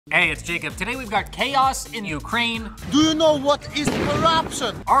Hey, it's Jacob. Today we've got chaos in Ukraine. Do you know what is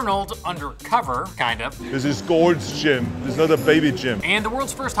corruption? Arnold, undercover, kind of. This is Gold's gym. This is not a baby gym. And the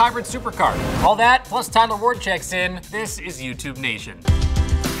world's first hybrid supercar. All that, plus Tyler Ward checks in. This is YouTube Nation.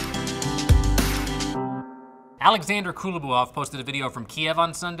 Alexander Kulubuov posted a video from Kiev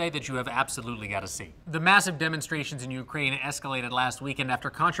on Sunday that you have absolutely got to see. The massive demonstrations in Ukraine escalated last weekend after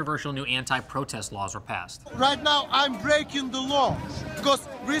controversial new anti-protest laws were passed. Right now I'm breaking the law because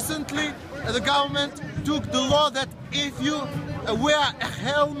recently the government took the law that if you wear a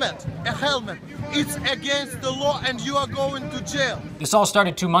helmet, it's against the law and you are going to jail. This all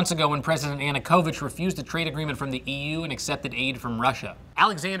started 2 months ago when President Yanukovych refused a trade agreement from the EU and accepted aid from Russia.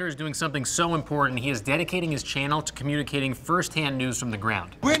 Alexander is doing something so important, he is dedicating his channel to communicating first-hand news from the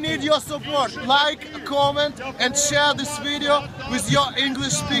ground. We need your support. Like, comment, and share this video with your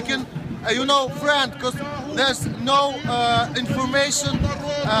English-speaking friend, because there's no information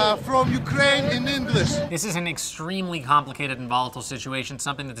from Ukraine in English. This is an extremely complicated and volatile situation,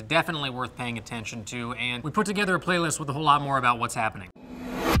 something that's definitely worth paying attention to, and we put together a playlist with a whole lot more about what's happening.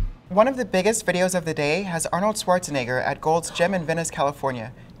 One of the biggest videos of the day has Arnold Schwarzenegger at Gold's Gym in Venice,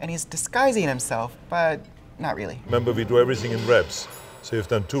 California, and he's disguising himself, but not really. Remember, we do everything in reps. So you've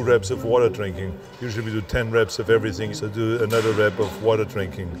done 2 reps of water drinking. Usually we do 10 reps of everything, so do another rep of water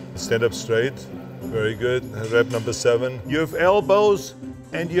drinking. Stand up straight, very good. Rep number 7. You have elbows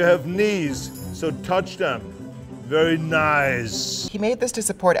and you have knees, so touch them. Very nice. He made this to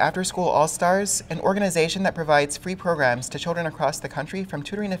support After School All-Stars, an organization that provides free programs to children across the country from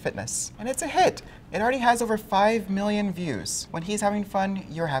tutoring to fitness. And it's a hit. It already has over 5 million views. When he's having fun,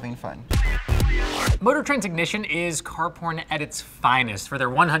 you're having fun. Motor Trend's Ignition is car porn at its finest. For their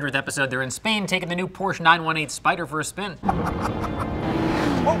 100th episode, they're in Spain taking the new Porsche 918 Spider for a spin.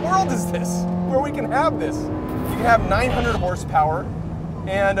 What world is this where we can have this? You can have 900 horsepower,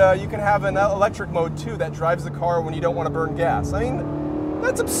 and you can have an electric mode too that drives the car when you don't want to burn gas. I mean,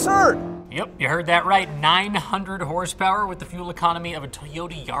 that's absurd. Yep, you heard that right. 900 horsepower with the fuel economy of a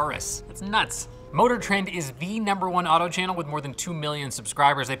Toyota Yaris. That's nuts. Motor Trend is the #1 auto channel with more than 2 million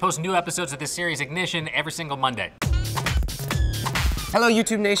subscribers. They post new episodes of this series, Ignition, every single Monday. Hello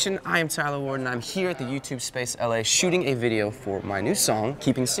YouTube Nation, I am Tyler Ward and I'm here at the YouTube Space LA shooting a video for my new song,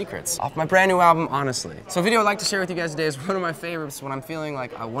 Keeping Secrets, off my brand new album, Honestly. So a video I'd like to share with you guys today is one of my favorites when I'm feeling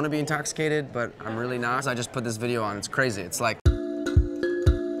like I want to be intoxicated, but I'm really not. So I just put this video on, it's crazy. It's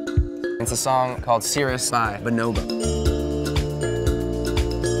a song called Serious by Bonobo.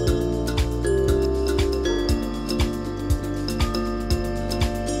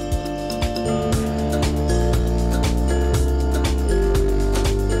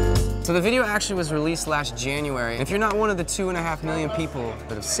 So the video actually was released last January. If you're not one of the 2.5 million people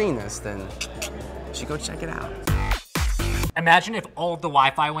that have seen this, then you should go check it out. Imagine if all of the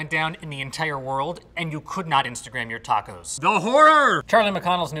Wi-Fi went down in the entire world and you could not Instagram your tacos. The horror! Charlie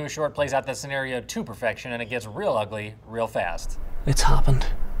McConnell's new short plays out that scenario to perfection and it gets real ugly real fast. It's happened.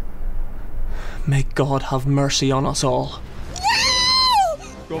 May God have mercy on us all.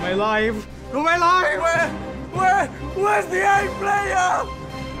 Go my live! Go my live! Where's the A player?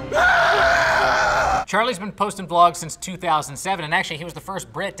 Charlie's been posting vlogs since 2007, and actually he was the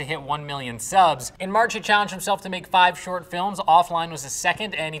first Brit to hit 1 million subs. In March, he challenged himself to make 5 short films. Offline was his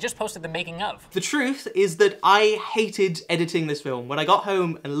second, and he just posted the making of. The truth is that I hated editing this film. When I got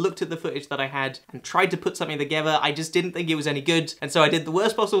home and looked at the footage that I had and tried to put something together, I just didn't think it was any good. And so I did the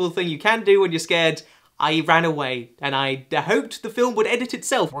worst possible thing you can do when you're scared. I ran away, and I hoped the film would edit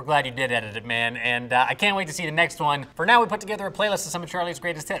itself. We're glad you did edit it, man, and I can't wait to see the next one. For now, we put together a playlist of some of Charlie's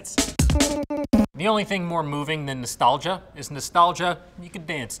greatest hits. The only thing more moving than nostalgia is nostalgia you could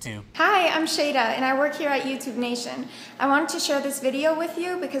dance to. Hi, I'm Shada, and I work here at YouTube Nation. I wanted to share this video with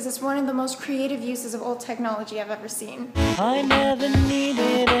you because it's one of the most creative uses of old technology I've ever seen. I never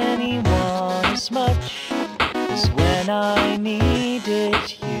needed anyone as much as when I needed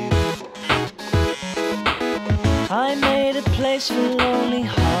you. I made a place for lonely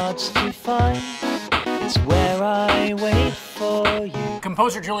hearts to find. It's where I wait for you.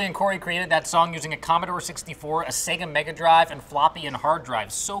 Composer Julian Corey created that song using a Commodore 64, a Sega Mega Drive, and floppy and hard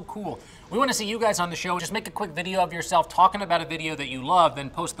drive. So cool. We want to see you guys on the show. Just make a quick video of yourself talking about a video that you love, then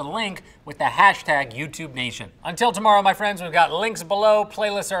post the link with the hashtag YouTube Nation. Until tomorrow, my friends, we've got links below.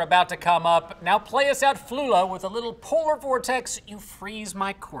 Playlists are about to come up. Now play us out Flula with a little polar vortex. You freeze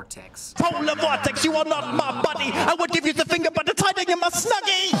my cortex. Polar vortex, you are not my buddy. I would give you the finger, but it's hiding in my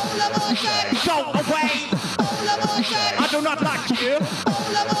snuggie. Polar vortex. Go away. Polar vortex. I do not like you.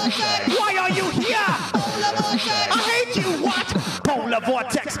 Polar vortex. Why are you here? Polar vortex. I hate you. What? Polar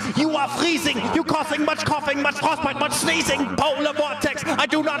vortex. You are freezing. You causing much coughing, much frostbite, much sneezing. Polar vortex. I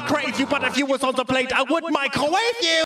do not crave you, but if you was on the plate, I would microwave you.